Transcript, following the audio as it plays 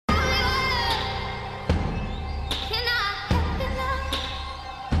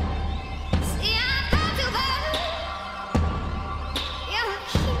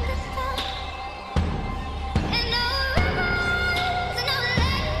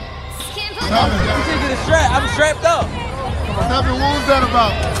You should get a strap. I'm strapped up. What's happening? What was that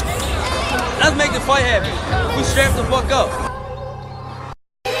about? Let's make the fight happen. We strapped the fuck up.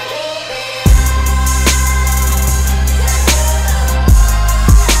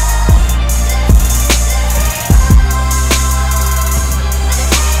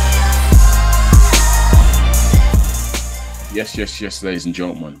 Yes, ladies and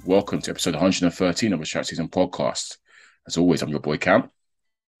gentlemen. Welcome to episode 113 of the Strap Season podcast. As always, I'm your boy Cam.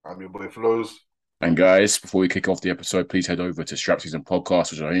 I'm your boy Flows. And guys, before we kick off the episode, please head over to Strap Season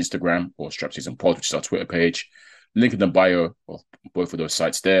Podcast, which is on Instagram, or Strap Season Pod, which is our Twitter page. Link in the bio of both of those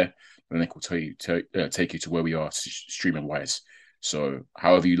sites there. The link will take you to where we are streaming wise. So,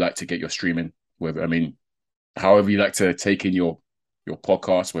 however you like to get your streaming, however you like to take in your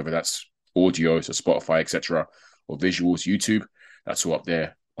podcast, whether that's audio, so Spotify, etc., or visuals, YouTube, that's all up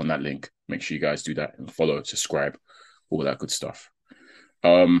there on that link. Make sure you guys do that and follow, subscribe, all that good stuff.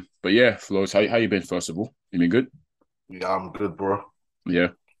 But yeah, Flows, how you been, first of all? You been good? Yeah, I'm good, bro. Yeah.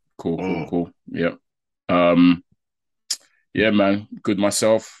 Cool. Yeah. Yeah, man. Good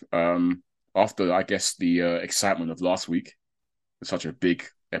myself. After, I guess, the excitement of last week. It's such a big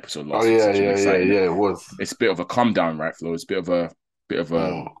episode last week. Yeah, it was. It's a bit of a calm down, right, Flows? Bit of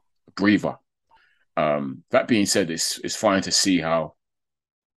a breather. That being said, it's fine to see how,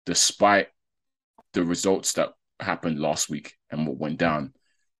 despite the results that happened last week and what went down,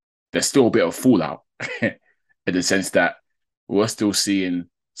 there's still a bit of fallout in the sense that we're still seeing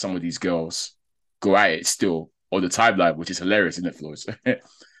some of these girls go at it still on the timeline, which is hilarious, isn't it, Flows?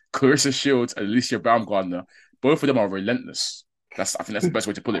 Clarissa Shields and Alicia Baumgardner, both of them are relentless. I think that's the best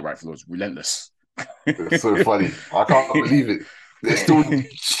way to put it, right, Flows? Relentless. It's so funny. I can't believe it. They're still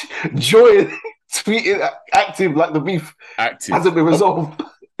joy. Tweeting active like the beef hasn't been resolved.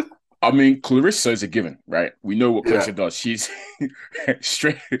 I mean, Clarissa is a given, right? We know what Clarissa does. She's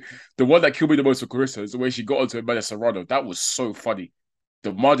straight. The one that killed me the most for Clarissa is the way she got onto Amanda Serrano. That was so funny.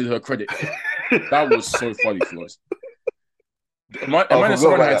 Demanded her credit. That was so funny for us. Amanda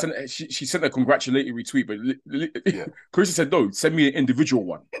Serrano she sent a congratulatory tweet, but Clarissa said, "No, send me an individual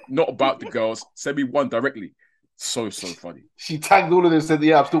one, not about the girls. Send me one directly." So funny. She tagged all of them and said,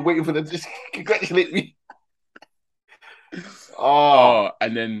 "Yeah, I'm still waiting for them to just congratulate me."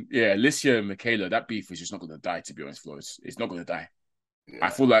 And then Alicia and Michaela, that beef is just not going to die, to be honest, Flo. It's not going to die. Yeah.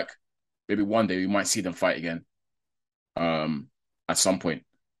 I feel like maybe one day we might see them fight again. At some point,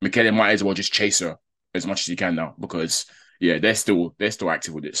 Michaela might as well just chase her as much as he can now because they're still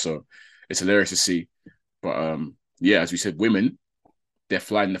active with it. So it's hilarious to see. But as we said, women, they're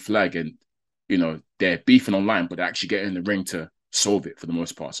flying the flag and they're beefing online, but they're actually getting in the ring to solve it for the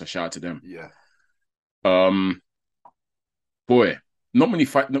most part. So shout out to them. Yeah. Boy, not many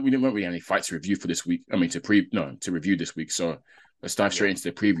fights. We didn't really have any fights to review for this week. I mean, to review this week. So let's dive straight into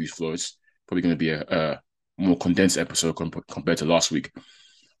the previews. Flows. Probably going to be a more condensed episode compared to last week.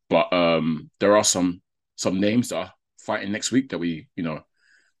 But there are some names that are fighting next week that we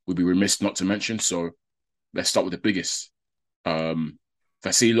would be remiss not to mention. So let's start with the biggest.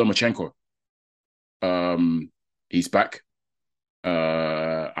 Vasily Lomachenko. He's back.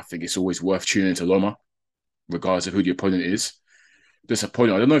 I think it's always worth tuning into Loma, regardless of who the opponent is. This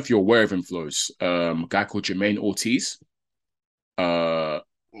opponent, I don't know if you're aware of him, Flows. A guy called Jermaine Ortiz.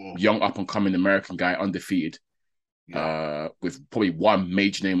 Young up-and-coming American guy, undefeated. With probably one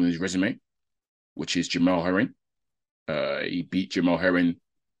major name on his resume, which is Jamel Herring. He beat Jamel Herring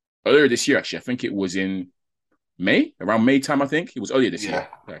earlier this year, actually. I think it was in May, around May time, I think. It was earlier this year.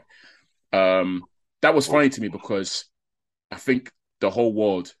 Okay. That was funny to me because I think the whole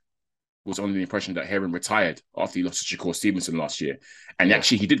world was under the impression that Herring retired after he lost to Shakur Stevenson last year. And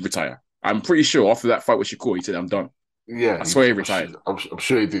actually, he did retire. I'm pretty sure after that fight with Shakur, he said, "I'm done." Yeah. I swear he retired. I'm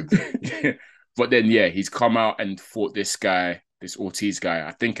sure he did. But then, he's come out and fought this guy, this Ortiz guy,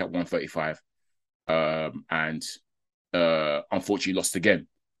 I think at 135. And unfortunately lost again,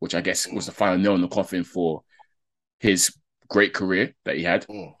 which I guess was the final nail in the coffin for his great career that he had.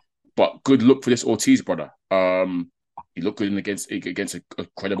 But good look for this Ortiz brother. He looked good against a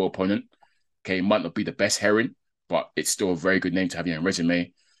credible opponent. Okay, he might not be the best Herring, but it's still a very good name to have in your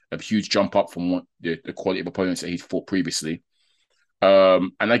resume. A huge jump up from the quality of opponents that he's fought previously.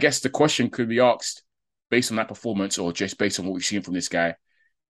 And I guess the question could be asked, based on that performance or just based on what we've seen from this guy,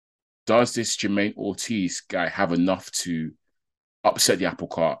 does this Jermaine Ortiz guy have enough to upset the apple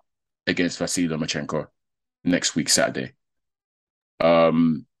cart against Vasily Lomachenko next week, Saturday?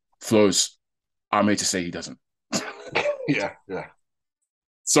 Flows, I'm here to say he doesn't. Yeah.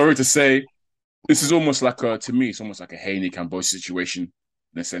 Sorry to say, this is almost like to me, it's almost like a Haney Cambosia situation in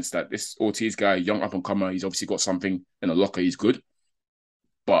the sense that this Ortiz guy, young up and comer, he's obviously got something in the locker, he's good.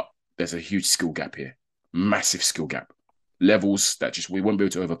 But there's a huge skill gap here, massive skill gap, levels that just we won't be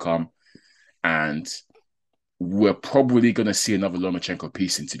able to overcome, and we're probably going to see another Lomachenko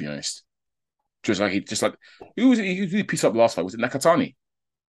piecing, to be honest. Just like who was he pieced up last fight? Was it Nakatani?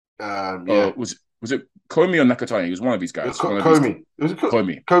 Yeah. Was it Comey or Nakatani? He was one of these guys. Comey. It was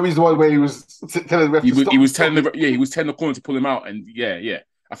Comey. Comey's the one where he was telling the ref he was telling the corner to pull him out, and yeah.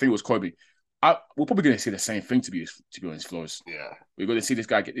 I think it was Comey. We're probably going to see the same thing, to be honest, Flores. Yeah, we're going to see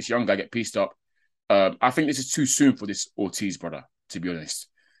this young guy get pieced up. I think this is too soon for this Ortiz brother, to be honest.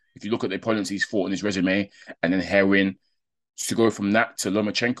 If you look at the opponents he's fought on his resume, and then Herring, to go from that to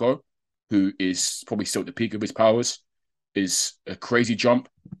Lomachenko, who is probably still at the peak of his powers, is a crazy jump.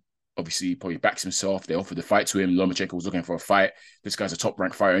 Obviously, he probably backs himself. They offered the fight to him. Lomachenko was looking for a fight. This guy's a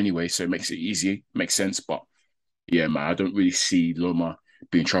top-ranked fighter anyway, so it makes it easy. Makes sense. But yeah, man, I don't really see Loma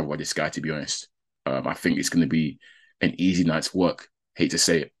being troubled by this guy, to be honest. I think it's going to be an easy night's work. Hate to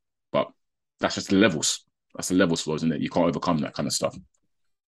say it, but that's just the levels. That's the levels, Flaws, isn't it? You can't overcome that kind of stuff.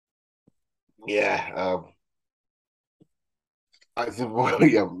 Yeah. I think, what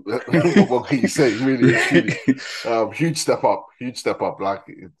can you say? Really, huge step up. Like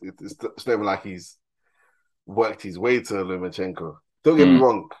it's not even like he's worked his way to Lomachenko. Don't get me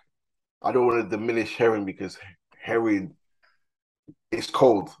wrong. I don't want to diminish Herring because Herring is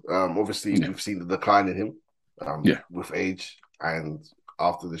cold. Obviously, we've seen the decline in him with age and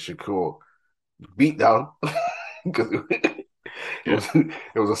after the Shakur beatdown because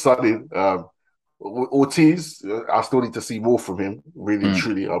it was a sudden. Ortiz, I still need to see more from him. Really,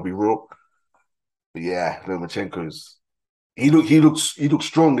 truly, I'll be real. But yeah, Lomachenko's he looks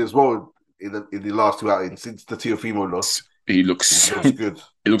strong as well in the last two outings since the Teofimo loss. He looks good.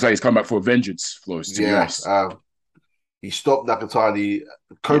 It looks like he's come back for a vengeance, Flores, to be honest. He stopped Nakatani.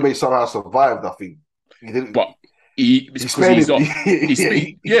 Kobe somehow survived, I think. He didn't, but he spared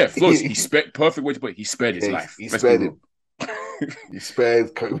him. Flores, he spared, perfect way to put it. He spared his life. He spared him. He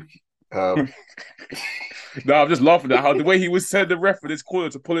spared Kobe. No, I'm just laughing at how the way he was telling the ref in his corner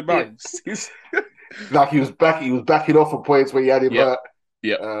to pull him out. Like he was backing off at points where he had him hurt.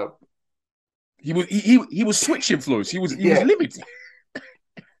 Yeah. He was switching flows. He was limited.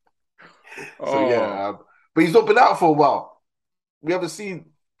 But he's not been out for a while. We haven't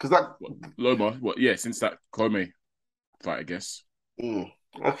seen because that Loma. Since that Comey fight, I guess.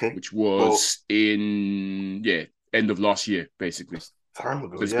 Okay. Which was in end of last year, basically. Time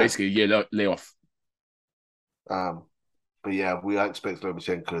ago. So it's basically a year layoff. But yeah, we expect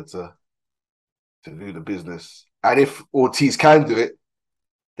Lomachenko to do the business, and if Ortiz can do it,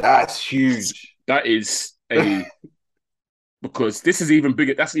 that's huge. That is a because this is even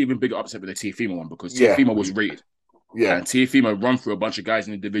bigger. That's an even bigger upset with the Teofimo one because Teofimo was rated. Yeah, and Teofimo run through a bunch of guys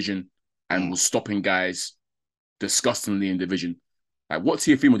in the division and was stopping guys disgustingly in division. Like what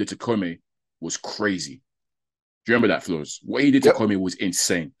Teofimo did to Comey was crazy. Do you remember that, Flores? What he did to Comey was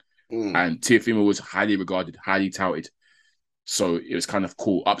insane. And Teofimo was highly regarded, highly touted. So it was kind of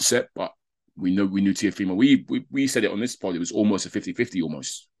cool. Upset, but we knew Teofimo. We said it on this pod. It was almost a 50-50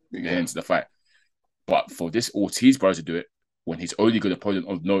 almost into the fight. But for this Ortiz brother to do it, when his only good opponent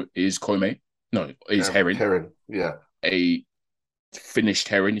of note is Comey, Herring. Herring, yeah. A finished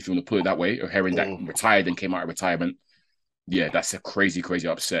Herring, if you want to put it that way, or Herring that retired and came out of retirement. Yeah, that's a crazy, crazy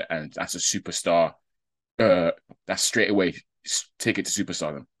upset. And that's a superstar. That's straight away take it to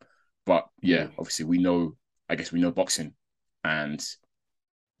superstardom. But yeah, obviously we know boxing, and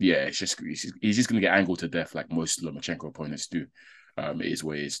he's just gonna get angled to death like most Lomachenko opponents do. It is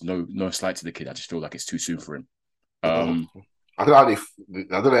what it is. No slight to the kid. I just feel like it's too soon for him. I don't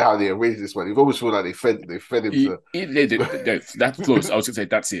know how they arranged this one. You've always feel like they fed him to. That's close. I was gonna say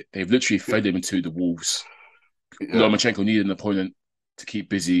that's it. They've literally fed him into the wolves. Lomachenko needed an opponent to keep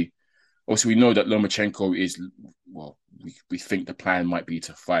busy. Also, we know that Lomachenko is we think the plan might be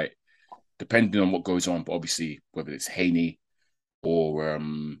to fight, depending on what goes on. But obviously, whether it's Haney or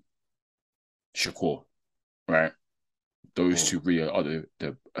Shakur, right? Those two really are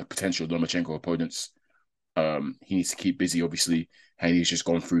the potential Lomachenko opponents. He needs to keep busy, obviously. Haney's just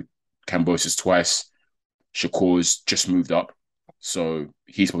gone through Kambosos twice. Shakur's just moved up. So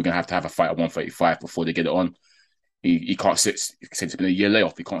he's probably going to have a fight at 135 before they get it on. He can't sit, since it's been a year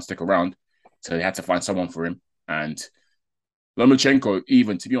layoff, he can't stick around. So they had to find someone for him. And Lomachenko,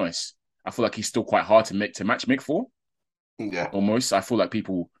 even, to be honest, I feel like he's still quite hard to match Mick for. Yeah. Almost. I feel like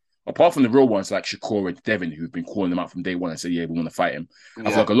people, apart from the real ones like Shakur and Devin, who've been calling him out from day one and said, we want to fight him. I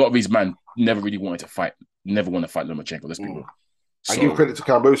feel like a lot of these men never really wanted to fight. Never want to fight Lomachenko. Let's be real. I give credit to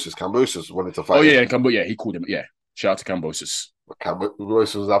Kambosos. Kambosos wanted to fight. Oh, yeah, he called him. Yeah. Shout out to Kambosos.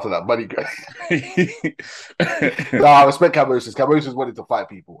 Cameroons was after that money guy. No, I respect Cameroons. Cameroons wanted to fight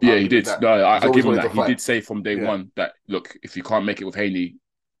people. Yeah, he did. No, I give him that. He fight. did say from day one that, look, if you can't make it with Haney,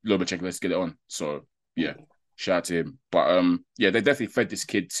 Lomachenko, let's get it on. So, yeah, shout out to him. But, yeah, they definitely fed this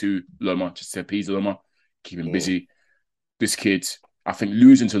kid to Loma, just to appease Loma, keep him busy. This kid, I think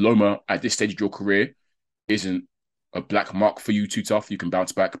losing to Loma at this stage of your career isn't a black mark for you too tough. You can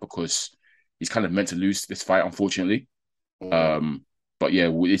bounce back because he's kind of meant to lose this fight, unfortunately. But yeah,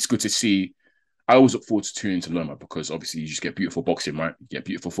 it's good to see. I always look forward to tuning into Loma because obviously you just get beautiful boxing, right? You get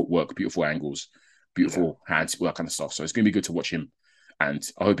beautiful footwork, beautiful angles, beautiful hands, all that kind of stuff. So it's going to be good to watch him. And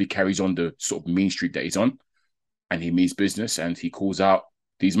I hope he carries on the sort of mean streak that he's on and he means business and he calls out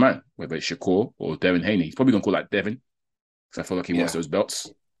these men, whether it's Shakur or Devin Haney. He's probably going to call out Devin because I feel like he wants those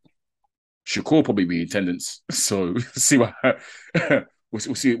belts. Shakur probably be in attendance. So see what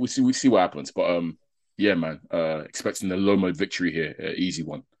we'll see what happens. But yeah, man, expecting the Loma victory here, easy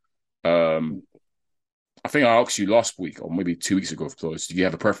one. I think I asked you last week or maybe 2 weeks ago, Flores, do you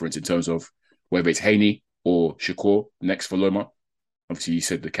have a preference in terms of whether it's Haney or Shakur next for Loma? Obviously, you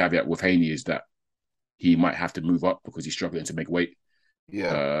said the caveat with Haney is that he might have to move up because he's struggling to make weight.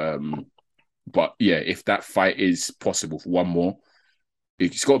 Yeah. But yeah, if that fight is possible for one more,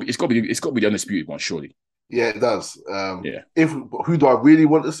 it's got to be the undisputed one, surely. Yeah, it does. Yeah. Who do I really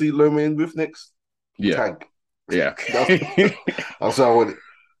want to see Loma in with next? Yeah. Tank. Yeah. That's what I want.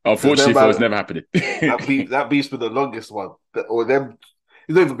 Unfortunately, it was never happening. that beef's been the longest one. Or them,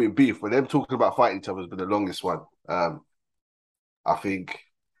 it's not even been beef, but them talking about fighting each other has been the longest one. I think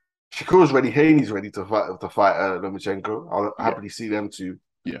Shakur's ready, Haney's ready to fight Lomachenko. I'll happily see them too.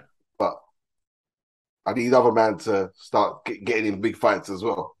 Yeah. But I need other man to start getting in big fights as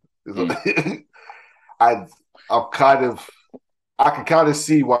well. And I can kind of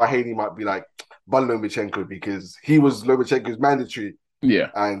see why Haney might be like bun Lomachenko because he was Lomachenko's mandatory. Yeah.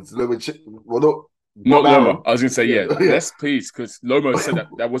 And Lomachenko, not Loma. I was gonna say, yes, please, because Loma said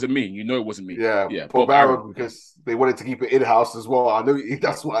that wasn't me. You know it wasn't me. Yeah. Bob Arum, because they wanted to keep it in-house as well. I know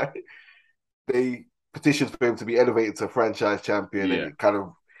that's why they petitioned for him to be elevated to franchise champion and it kind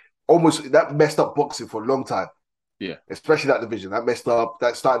of almost that messed up boxing for a long time. Yeah. Especially that division. That messed up.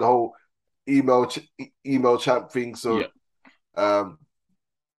 That started the whole email champ thing. So I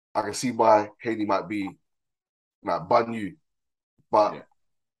can see why Haney might bun you. But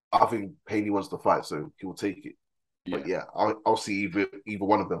I think Haney wants to fight, so he will take it. Yeah. But yeah, I'll see either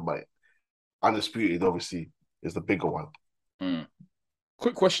one of them. But undisputed, obviously, is the bigger one.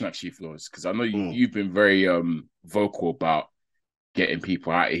 Quick question, actually, Flores, because I know you've been very vocal about getting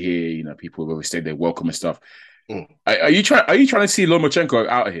people out of here. You know, people who always say they're welcome and stuff. Are you trying to see Lomachenko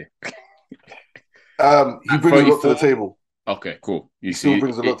out of here? He brings a lot to the table. Okay, cool. He still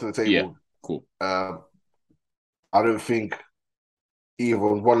brings a lot to the table. Yeah, cool. I don't think either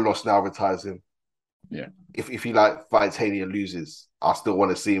one loss now retires him. Yeah. If he fights Haney and loses, I still want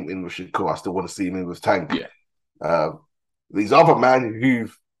to see him in with Shakur. I still want to see him in with Tank. Yeah. These other men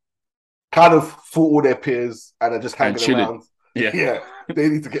who've kind of fought all their peers and are just hanging around. Yeah. They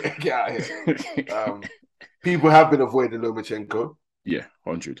need to get out of here. People have been avoiding Lomachenko. Yeah,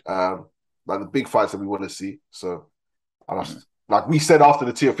 100. Like the big fights that we want to see. So, like we said after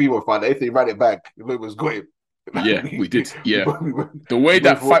the Teofimo fight, if they ran it back, Loma's got him. Yeah, we did. Yeah. The way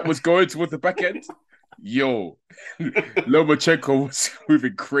that fight was going towards the back end, Lomachenko was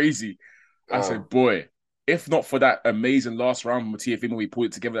moving crazy. I said, boy, if not for that amazing last round, Teofimo, when we pulled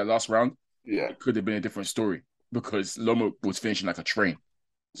it together that last round, it could have been a different story because Loma was finishing like a train.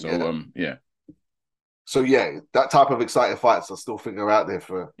 So, So, that type of exciting fights I still think are out there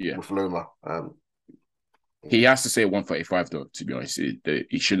with Loma. He has to stay at 135, though, to be honest.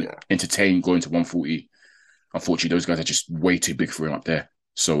 He shouldn't entertain going to 140. Unfortunately, those guys are just way too big for him up there.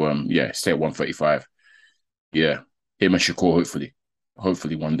 So, stay at 135. Yeah, him and Shakur,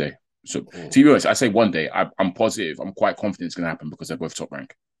 hopefully one day. So, to be honest, I say one day. I'm positive. I'm quite confident it's going to happen because they're both top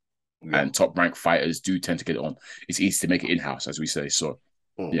rank. And top rank fighters do tend to get it on. It's easy to make it in-house, as we say. So,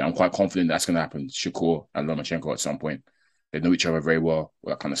 I'm quite confident that's going to happen. Shakur and Lomachenko at some point. They know each other very well, all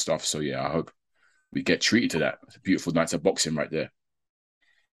that kind of stuff. So, I hope we get treated to that. It's a beautiful night of boxing right there.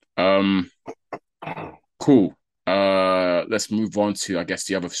 Cool. Let's move on to, I guess,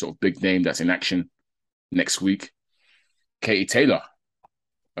 the other sort of big name that's in action next week. Katie Taylor.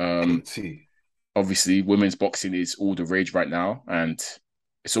 Obviously, women's boxing is all the rage right now. And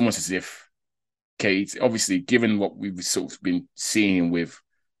it's almost as if Katie, obviously, given what we've sort of been seeing with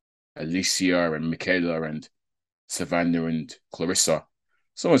Alicia and Michaela and Savannah and Clarissa,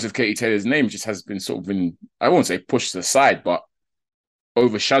 it's almost as if Katie Taylor's name just has been I won't say pushed aside, but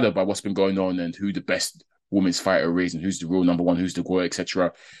overshadowed by what's been going on and who the best women's fighter is and who's the real number one, who's the goal,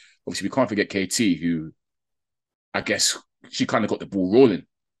 etc. Obviously, we can't forget KT, who I guess she kind of got the ball rolling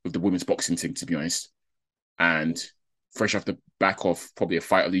with the women's boxing thing, to be honest. And fresh off the back of probably a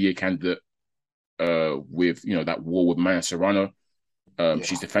fight of the year candidate with, that war with Maya Serrano.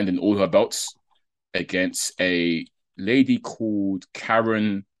 She's defending all her belts against a lady called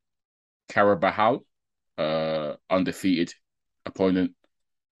Karen Carabajal, undefeated opponent.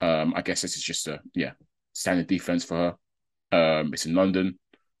 I guess this is just a standard defense for her. It's in London.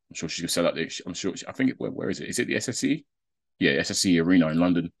 I'm sure she's gonna sell out there. I'm sure. I think where is it? Is it the SSE? Yeah, SSE Arena in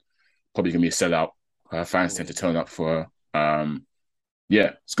London. Probably gonna be a sellout. Her fans tend to turn up for her.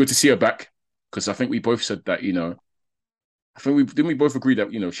 It's good to see her back because I think we both said that. I think we both agree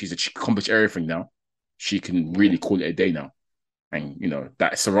that she's accomplished everything now. She can really call it a day now, and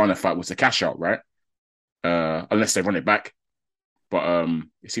that Serrano fight was a cash out, right? Unless they run it back, but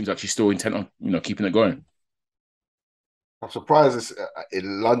it seems like she's still intent on keeping it going. I'm surprised it's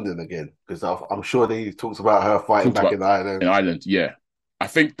in London again because I'm sure they talked about her fighting back in Ireland. In Ireland, yeah. I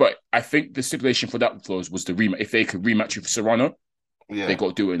think the stipulation for that flows was the rematch. If they could rematch with Serrano, they got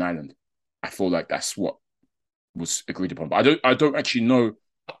to do it in Ireland. I feel like that's what was agreed upon. But I don't actually know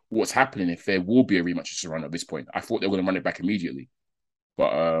what's happening if there will be a rematch with Serrano at this point. I thought they were going to run it back immediately,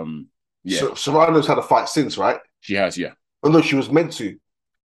 but So Serrano's had a fight since, right? She has, yeah. Oh no, she was meant to.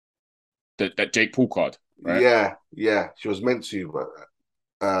 That Jake Paul card, right? Yeah, she was meant to,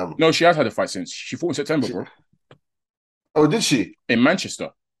 but no, she has had a fight since. She fought in September, bro. Oh, did she? In Manchester.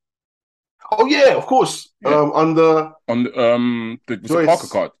 Oh yeah, of course. Yeah. On the Parker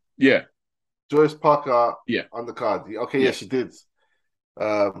card. Yeah. Joyce Parker. Yeah. On the card. Okay, yeah, she did.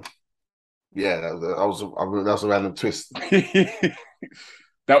 That was a random twist.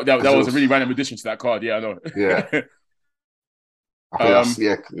 that was a really random addition to that card. Yeah, I know. Yeah. I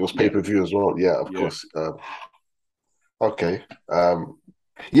think it was pay-per-view as well. Yeah, of course. Okay. I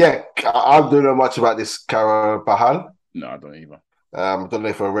don't know much about this Cara Bahal. No, I don't either. I don't know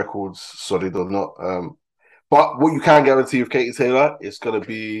if her record's solid or not. But what you can guarantee with Katie Taylor, it's going to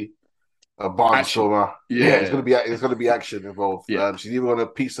be a barnstormer. It's going to be action involved. Yeah. She's either going to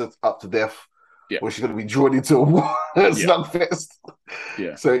piece it up to death, or she's going to be drawn into a slugfest.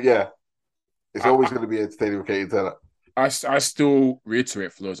 Yeah. So it's always going to be entertaining with Katie Taylor. I still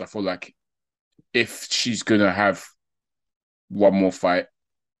reiterate, Flores. I feel like if she's going to have one more fight,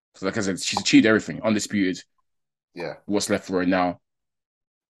 so like I said, she's achieved everything, undisputed. Yeah. What's left for her now?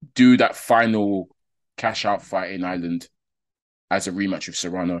 Do that final cash out fight in Ireland as a rematch with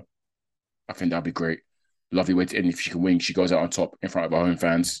Serrano. I think that'd be great. Lovely way to end. If she can win, she goes out on top in front of her home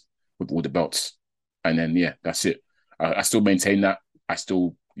fans with all the belts. And then, that's it. I still maintain that. I just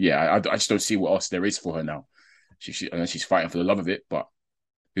don't see what else there is for her now. She's fighting for the love of it, but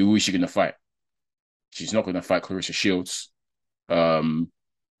who is she going to fight? She's not going to fight Clarissa Shields. I don't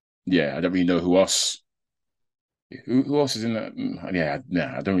really know who else. Who else is in that?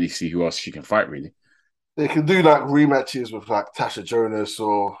 I don't really see who else she can fight, really. They can do like rematches with like Tasha Jonas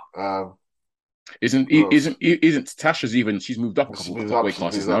or isn't Tasha's even? She's moved up a couple of weight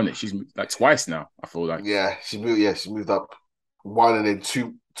classes now, isn't it? She's moved like twice now. I feel like she moved up one and then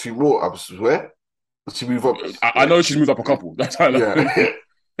two more. I swear she moved up. I know she's moved up a couple. That's how.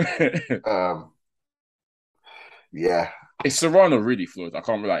 It's Serrano really, Floyd. I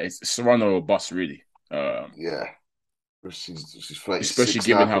can't lie. It's Serrano or bust really. She's especially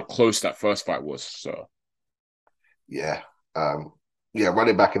given how close that first fight was. So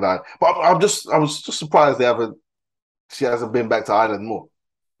running back in Ireland. But I was just surprised she hasn't been back to Ireland more.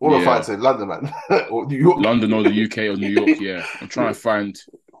 All the fights in London, man, or New York, London or the UK or New York. Yeah, I'm trying to find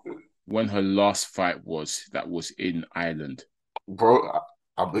when her last fight was. That was in Ireland, bro.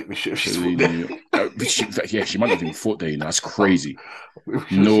 I'm not sure she's fought there. She might not have even fought there. That's crazy.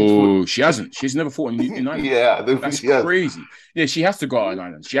 No, she hasn't. She's never fought in Ireland. That's crazy. Yeah, she has to go out in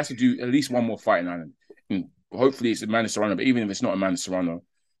Ireland. She has to do at least one more fight in Ireland. And hopefully it's Amanda Serrano, but even if it's not Amanda Serrano,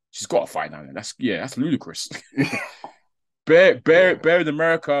 she's got to fight in Ireland. That's ludicrous. Bear in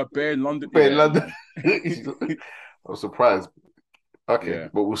America, bear in London. Bear in London. I'm surprised. Okay,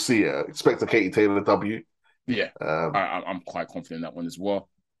 but we'll see. Expect a Katie Taylor W. Yeah, I'm quite confident in that one as well.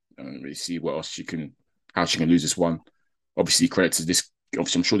 I don't really see what else how she can lose this one. Obviously, credit to this.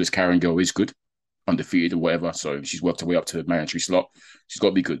 Obviously, I'm sure this Karen girl is good, undefeated or whatever. So she's worked her way up to the mandatory slot. She's got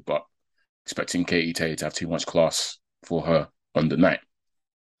to be good, but expecting Katie Taylor to have too much class for her on the night.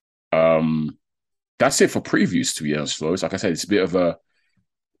 That's it for previews, to be honest, Flores. Like I said, it's a bit of a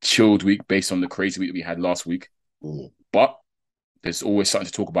chilled week based on the crazy week that we had last week. But there's always something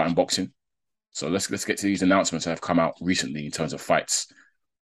to talk about in boxing. So let's get to these announcements that have come out recently in terms of fights.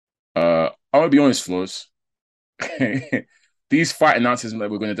 I'm going to be honest, Flores. these fight announcements that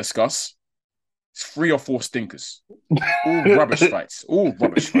we're going to discuss, it's 3 or 4 stinkers. All rubbish fights. All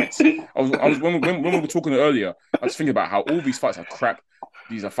rubbish fights. I was when we were talking earlier, I was thinking about how all these fights are crap.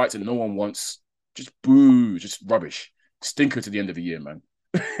 These are fights that no one wants. Just boo, just rubbish. Stinker to the end of the year, man.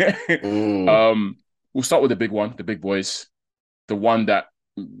 We'll start with the big one, the big boys. The one that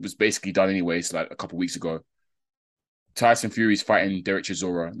was basically done anyways, like a couple of weeks ago. Tyson Fury's fighting Derek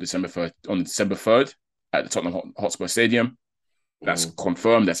Chisora on December 3rd at the Tottenham Hotspur Stadium. That's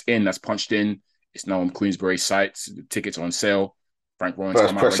confirmed. That's in. That's punched in. It's now on Queensberry sites. The tickets are on sale. Frank Warren's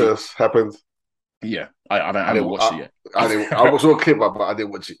first process happened. Yeah, I haven't watched it yet. I was on a clip, but I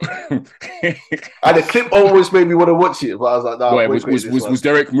didn't watch it. And the clip almost made me want to watch it, but I was like, no. Was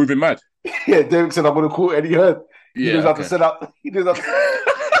Derek moving mad? Yeah, Derek said I'm going to call it, and he heard. He knows how to set up. He knows how to.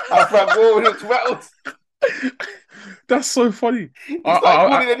 Frank Warren was rattled. That's so funny. I'm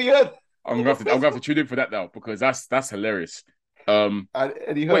gonna have to tune in for that now because that's hilarious. And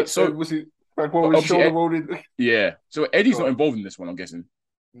he heard. So was it Frank Warren was shoulder rolling? Yeah. So Eddie's not involved in this one, I'm guessing.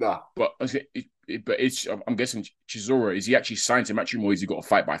 Nah. But I'm guessing Chisora, is he actually signed to Matchroom or has he got a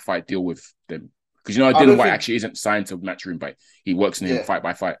fight-by-fight deal with them? Because Dylan White actually isn't signed to Matchroom, but he works in him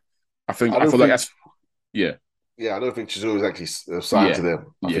fight-by-fight. I feel like that's... Yeah. Yeah, I don't think Chisora is actually signed to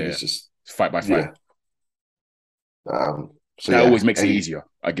them. I think it's just... Fight-by-fight. Yeah. That always makes it easier,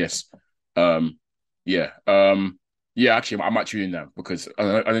 I guess. Actually, I might tune in now because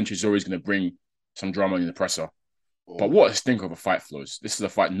I think Chisora is going to bring some drama in the presser. But what a stink of a fight, Flows. This is a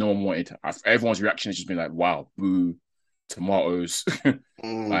fight no one wanted. Everyone's reaction has just been like, wow, boo, tomatoes.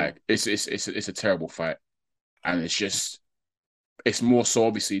 Like, it's a terrible fight. And it's more so,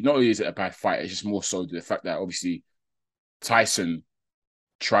 obviously, not only is it a bad fight, it's just more so the fact that, obviously, Tyson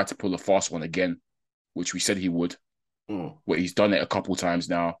tried to pull a fast one again, which we said he would. Where he's done it a couple times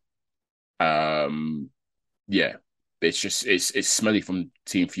now. It's smelly from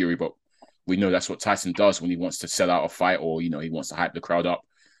Team Fury, but we know that's what Tyson does when he wants to sell out a fight or, he wants to hype the crowd up.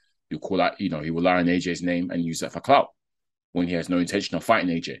 He'll call out, he will lie on AJ's name and use that for clout when he has no intention of fighting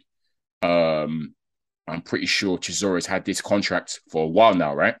AJ. I'm pretty sure Chisora's had this contract for a while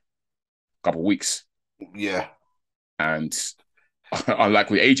now, right? A couple of weeks. Yeah. And unlike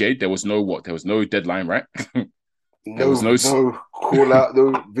with AJ, there was no deadline, right? There was no call out,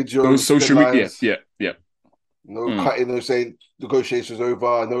 no video, no social media. Yeah. No cutting, no saying negotiations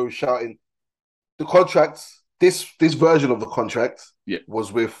over, no shouting. The contract, this version of the contract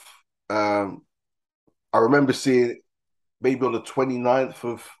was with, I remember seeing maybe on the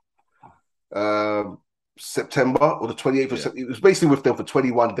 29th of September or the 28th of September. It was basically with them for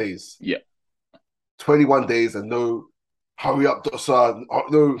 21 days. Yeah. 21 days and no hurry up, son.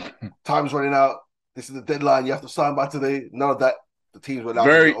 No, time's running out. This is the deadline. You have to sign by today. None of that. The teams were allowed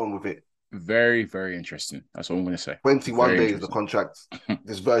to get on with it. Very, very interesting. That's all I'm going to say. 21 days, the contract,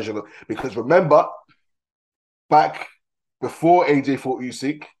 this version of... Because remember, back before AJ fought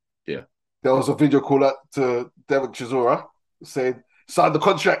Usyk, there was a video call out to Derek Chisora saying, sign the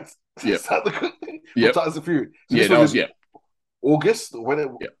contract. Yeah. Sign the contract. Tyson Fury. So that was August?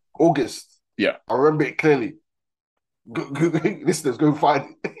 August. Yeah. I remember it clearly. Listeners, go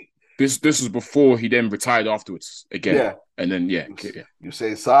find it. This was before he then retired afterwards again. Yeah. And then, You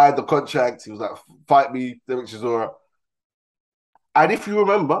say, sign the contract. He was like, fight me, Derek Chisora. And if you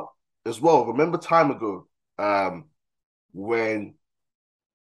remember as well, time ago when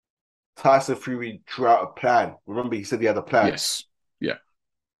Tyson Fury drew out a plan. Remember, he said he had a plan. Yes. Yeah.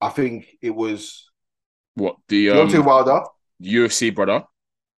 I think it was... What? The Deontay Wilder. UFC brother.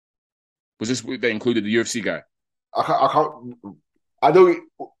 Was this... They included the UFC guy? I can't... I know...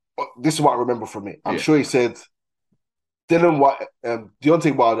 This is what I remember from it. I'm sure he said Dylan White,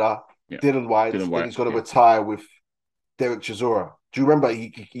 Deontay Wilder, Dylan White, and he's going to retire with Derek Chisora. Do you remember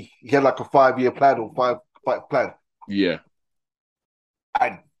he had like a 5-year plan or 5-fight plan? Yeah.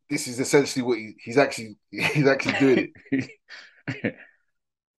 And this is essentially what he's actually doing it.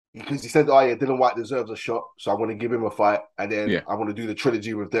 Because he said, Dylan White deserves a shot, so I'm going to give him a fight, and then I'm going to do the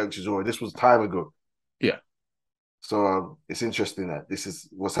trilogy with Derek Chisora. This was time ago. Yeah. So it's interesting that this is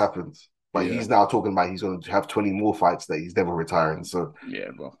what's happened. But he's now talking about he's going to have 20 more fights that he's never retiring. So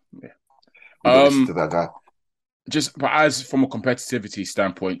listen to that guy. But as from a competitivity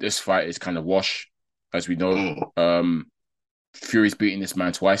standpoint, this fight is kind of wash, as we know. Fury's beaten this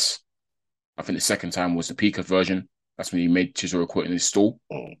man twice. I think the second time was the Pika version. That's when he made Chisora quit in his stall.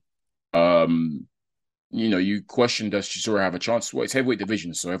 You question, does Chisora have a chance? Well, it's heavyweight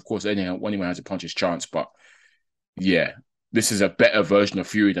division, so of course anyone has a puncher's chance, but this is a better version of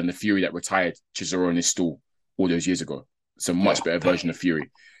Fury than the Fury that retired Chisora in his stall all those years ago. It's a much better version of Fury.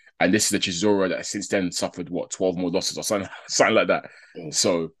 And this is the Chisora that since then suffered 12 more losses or something, something like that.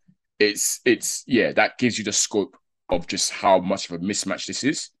 So it's that gives you the scope of just how much of a mismatch this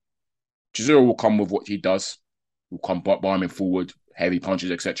is. Chisora will come with what he does, will come bombing forward, heavy punches,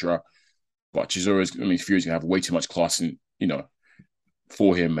 etc. But Fury's gonna have way too much class in,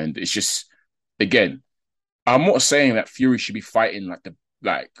 for him, and it's just, again, I'm not saying that Fury should be fighting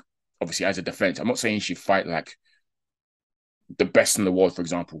like obviously as a defense. I'm not saying he should fight like the best in the world, for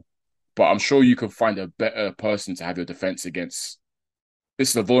example. But I'm sure you can find a better person to have your defense against. This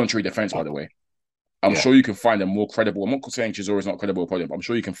is a voluntary defense, by the way. I'm sure you can find a more credible. I'm not saying Chisora is not a credible opponent, but I'm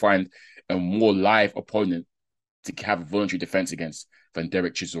sure you can find a more live opponent to have a voluntary defense against than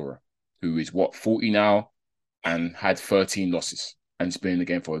Derek Chisora, who is 40 now and had 13 losses and has been in the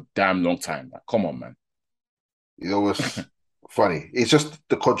game for a damn long time. Like, come on, man. You know what's funny? It's just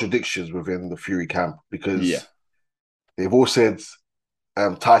the contradictions within the Fury camp, because they've all said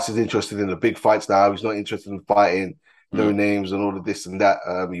Tyson's interested in the big fights now. He's not interested in fighting no names and all of this and that.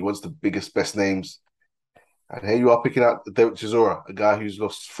 He wants the biggest, best names. And here you are picking out Derek Chisora, a guy who's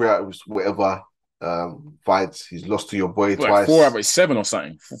lost 3 out of his whatever fights. He's lost to your boy twice. 4 out of 7 or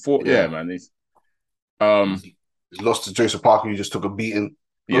something. Man. He's lost to Joseph Parker, who just took a beating.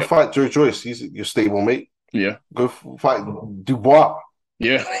 Go fight Joe Joyce. He's your stable mate. Yeah. Go fight Dubois.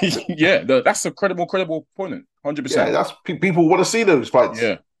 Yeah. That's a credible opponent. 100%. Yeah, that's people want to see those fights.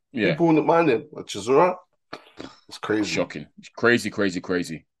 Yeah. People wouldn't mind him. Chisora, it's crazy. Shocking.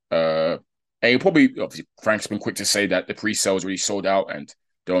 Crazy. And obviously, Frank's been quick to say that the pre-sales really sold out and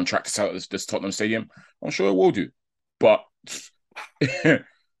they're on track to sell at this Tottenham Stadium. I'm sure it will do. But I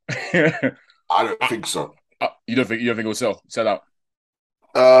don't think so. You don't think it will sell out?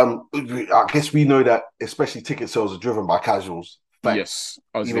 I guess we know that especially ticket sales are driven by casuals. Yes.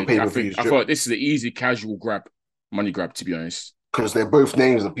 I feel like this is an easy casual money grab, to be honest. Because they're both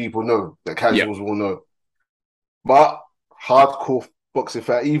names that people know, that casuals will know. But hardcore boxing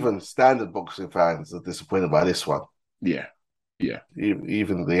fans, even standard boxing fans, are disappointed by this one. Yeah.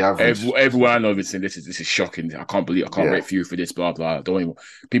 Even the average. Everyone I know is saying this is shocking. I can't rate Fury for this, blah blah.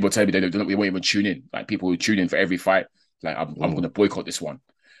 People tell me they won't even tune in. Like, people who tune in for every fight. Like, I'm going to boycott this one.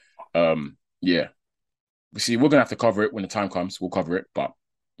 We see, we're gonna have to cover it when the time comes. We'll cover it, but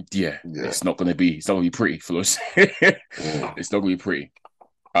it's not gonna be pretty for us. It's not gonna be pretty.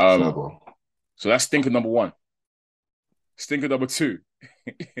 So that's stinker number 1. Stinker number 2.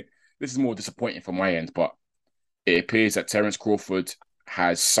 This is more disappointing from my end, but it appears that Terence Crawford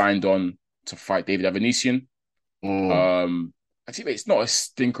has signed on to fight David Avanesian. Actually, it's not a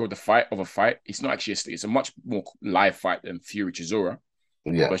stinker of a fight. It's not actually it's a much more live fight than Fury Chisora.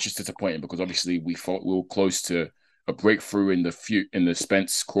 Yeah, but it's just disappointing because obviously we thought we were close to a breakthrough in the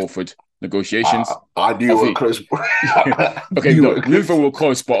Spence Crawford negotiations. I knew we were close. Okay, we thought we were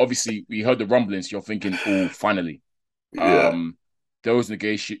close, but obviously we heard the rumblings. You're thinking, oh, finally. Those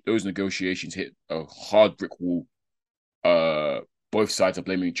negotiations hit a hard brick wall. Both sides are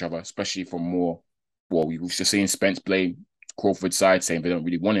blaming each other, especially we were just seeing Spence blame Crawford's side, saying they don't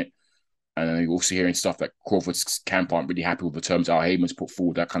really want it. And then you're also hearing stuff like Crawford's camp aren't really happy with the terms Al Heyman's put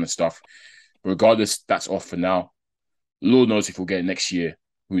forward, that kind of stuff. But regardless, that's off for now. Lord knows if we'll get it next year.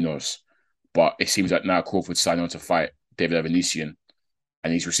 Who knows? But it seems like now Crawford's signing on to fight David Avanesian.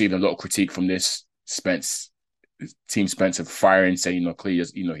 And he's receiving a lot of critique from this. Team Spence are firing, saying, clearly,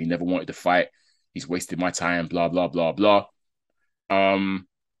 he never wanted to fight. He's wasted my time, blah, blah, blah, blah.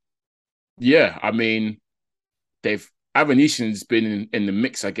 Avanesian's been in the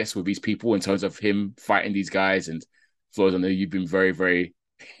mix, I guess, with these people in terms of him fighting these guys. And Flores, I know you've been very, very,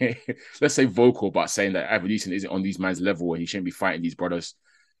 let's say, vocal about saying that Avanesian isn't on these man's level and he shouldn't be fighting these brothers.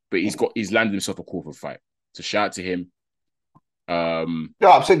 But he's landed himself a Crawford fight. So shout out to him. I'm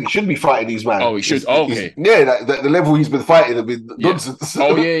saying he shouldn't be fighting these man. Oh, he should. Okay. The level he's been fighting have been nonsense.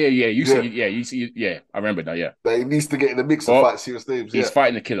 Oh yeah. I remember now. Yeah, but he needs to get in the mix and fight serious names. He's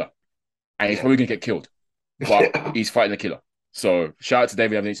fighting the killer, and he's probably gonna get killed. But he's fighting the killer. So shout out to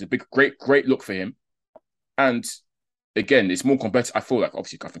David Evans. It's a great look for him. And again, it's more competitive. I feel like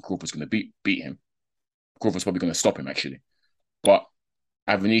obviously I think Crawford's going to beat him. Crawford's probably going to stop him actually. But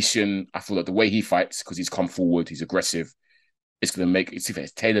Avanesian, I feel like the way he fights, because he's come forward, he's aggressive. It's going to make it's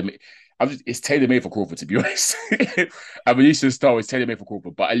tailor-made. It's tailor-made for Crawford, to be honest. Avanesian's style is tailor-made for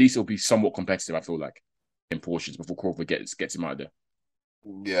Crawford, but at least it'll be somewhat competitive. I feel like in portions before Crawford gets him out of there.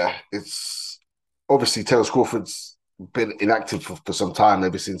 Yeah, it's obviously Terence Crawford's been inactive for some time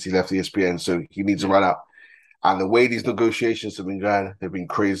ever since he left ESPN, so he needs to run out. And the way these negotiations have been going, they've been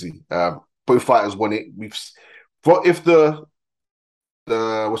crazy. Both fighters won it. If the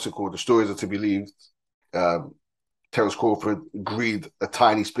what's it called? The stories are to be believed. Terence Crawford agreed a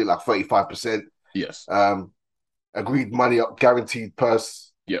tiny split, like 35%. Yes. Agreed money up, guaranteed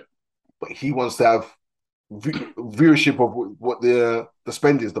purse. Yep. But he wants to have viewership of what the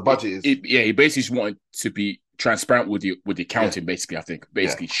spend is, the budget is. He basically just wanted to be transparent with the accounting. Basically, I think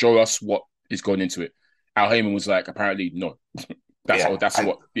show us what is going into it. Al Heyman was like, apparently no. That's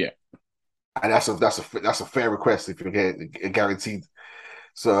what. And that's a fair request if you're getting guaranteed.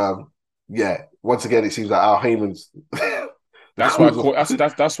 So once again, it seems like Al Heyman's.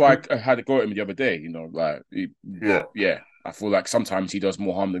 That's why I had to go at him the other day. You know, like I feel like sometimes he does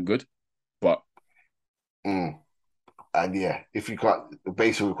more harm than good, but. And if you can't, the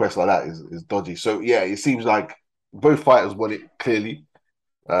basic request like that is dodgy. So it seems like both fighters want it clearly.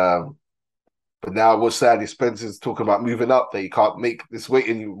 But now what's sad is Spencer's talking about moving up, that he can't make this weight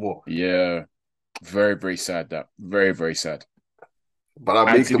anymore. Yeah. Very, very sad. That very, very sad. But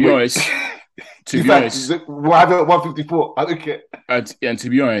I make to be honest, we'll have it at 154. I don't care. And to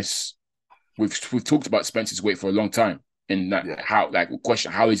be honest, we've talked about Spencer's weight for a long time. In that how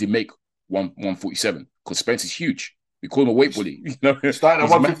does he make 147? Because Spencer's huge. We call him a weight bully. You know, he started at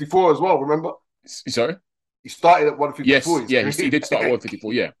 154 as well. Remember? Sorry. He started at 154. Yes, he did start at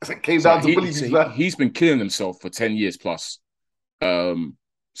 154. Yeah, it came down to bullies. He's been killing himself for 10 years plus. So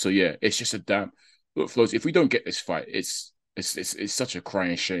it's just a damn. Look, Flows, if we don't get this fight, it's such a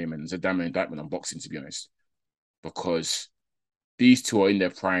crying shame, and it's a damn indictment on boxing, to be honest, because these two are in their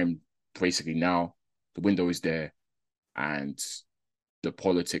prime basically now. The window is there, and the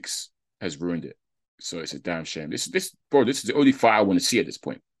politics has ruined it. So it's a damn shame. This is the only fight I want to see at this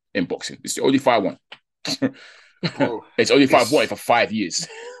point in boxing. It's the only fight I want. It's only fight I've wanted for 5 years.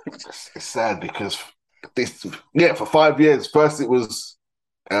 It's sad because for 5 years. First it was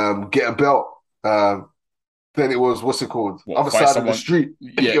get a belt. Then it was other side of the street.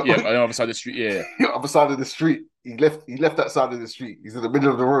 Other side of the street. Yeah, other side of the street. He left that side of the street. He's in the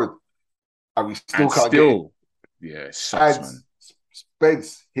middle of the road, and we still can't get it. Yeah, it sucks, man.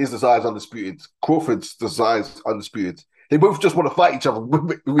 Spence, his desire is undisputed. Crawford's desire is undisputed. They both just want to fight each other.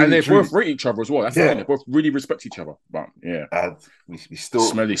 And they both rate each other as well. That's the thing. They both really respect each other. But and we still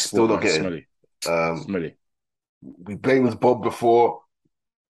smelly, still not getting smelly. Smelly. We blamed Bob before.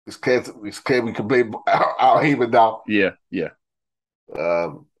 It's clear we can blame Al Heyman now. Yeah.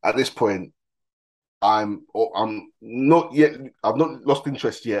 At this point, I'm not yet. I've not lost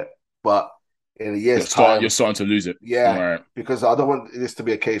interest yet, but in a year's time, you're starting to lose it. Yeah, right. Because I don't want this to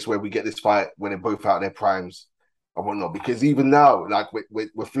be a case where we get this fight when they're both out their primes and whatnot. Because even now, like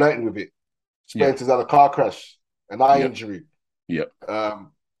we're flirting with it. Spencer's had a car crash, an eye injury. Yep.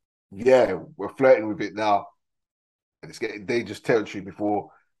 We're flirting with it now, and it's getting dangerous territory. Before,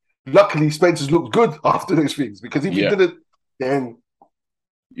 luckily, Spencer's looked good after those things. Because if he didn't, then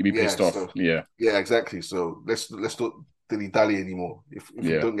you'd be pissed off. So, yeah, exactly. So let's not dilly-dally anymore. If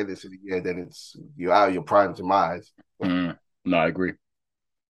you don't get this in a year, then you're out of your primes in my eyes. No, I agree.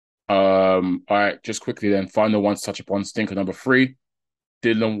 All right, just quickly then, final one to touch upon, stinker number 3.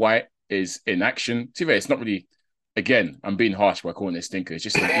 Dillian Whyte is in action. It's not really, again, I'm being harsh by calling it stinker. It's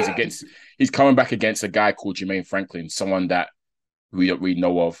just he's coming back against a guy called Jermaine Franklin, someone that we don't really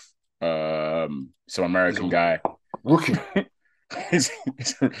know of, some American guy. Rookie. He's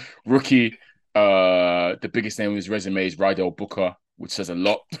a rookie. The biggest name on his resume is Rydell Booker, which says a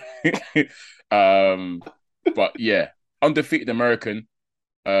lot. But undefeated American.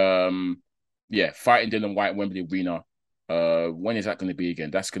 Fighting Dillian Whyte, Wembley Arena. When is that going to be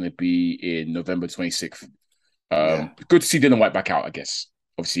again? That's going to be in November 26th. Good to see Dillian Whyte back out, I guess.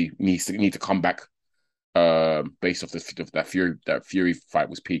 Obviously, need to come back. Based off that Fury fight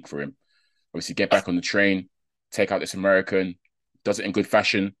was peak for him. Obviously, get back on the train, take out this American, does it in good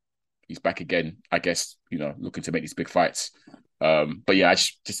fashion. He's back again, I guess, looking to make these big fights. But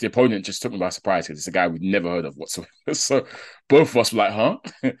just the opponent just took me by surprise because it's a guy we've never heard of whatsoever. So both of us were like, huh?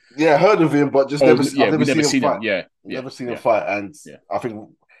 Heard of him, but just I've never seen him fight. Never seen him fight. And I think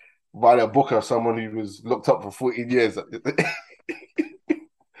Rydell Booker, someone who was locked up for 14 years,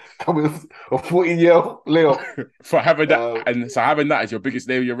 coming off a 14-year layoff. For having that as your biggest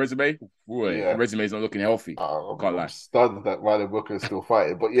name in your resume, your resume is not looking healthy. Can't lie. Stunned that Rydell Booker is still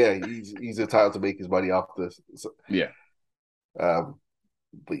fighting, but he's entitled to make his money after. So,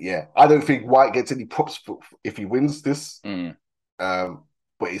 but I don't think Whyte gets any props if he wins this. But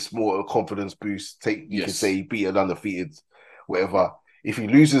it's more a confidence boost. You can say he beat an undefeated, whatever. If he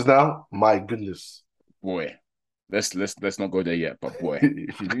loses now, my goodness, boy. Let's not go there yet, but boy,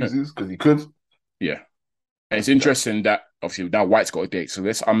 if he loses, because he could, and it's interesting that obviously now Whyte's got a date. So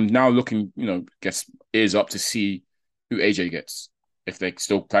I'm now looking, guess ears up to see who AJ gets. If they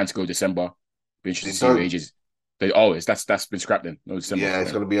still plan to go December, be interested to see who AJ's. That's been scrapped then. No December. Yeah,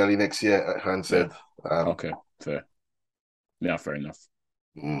 it's going to be early next year. Han said. Okay, fair. Yeah, fair enough.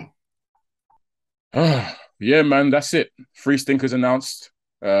 Mm. Yeah, man, that's it. 3 stinkers announced.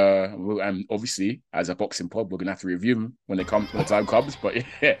 And obviously, as a boxing pod, we're gonna have to review them when the time comes. But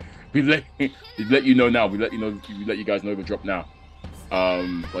yeah, we let you know now. We let you guys know the drop now.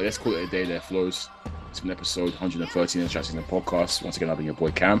 But let's call it a day there, Flows. It's been episode 113 of Chatting the Podcast. Once again, I've been your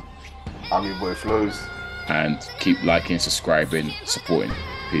boy Cam. I'm your boy Flows. And keep liking, subscribing, supporting.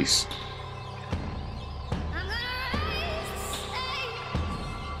 Peace.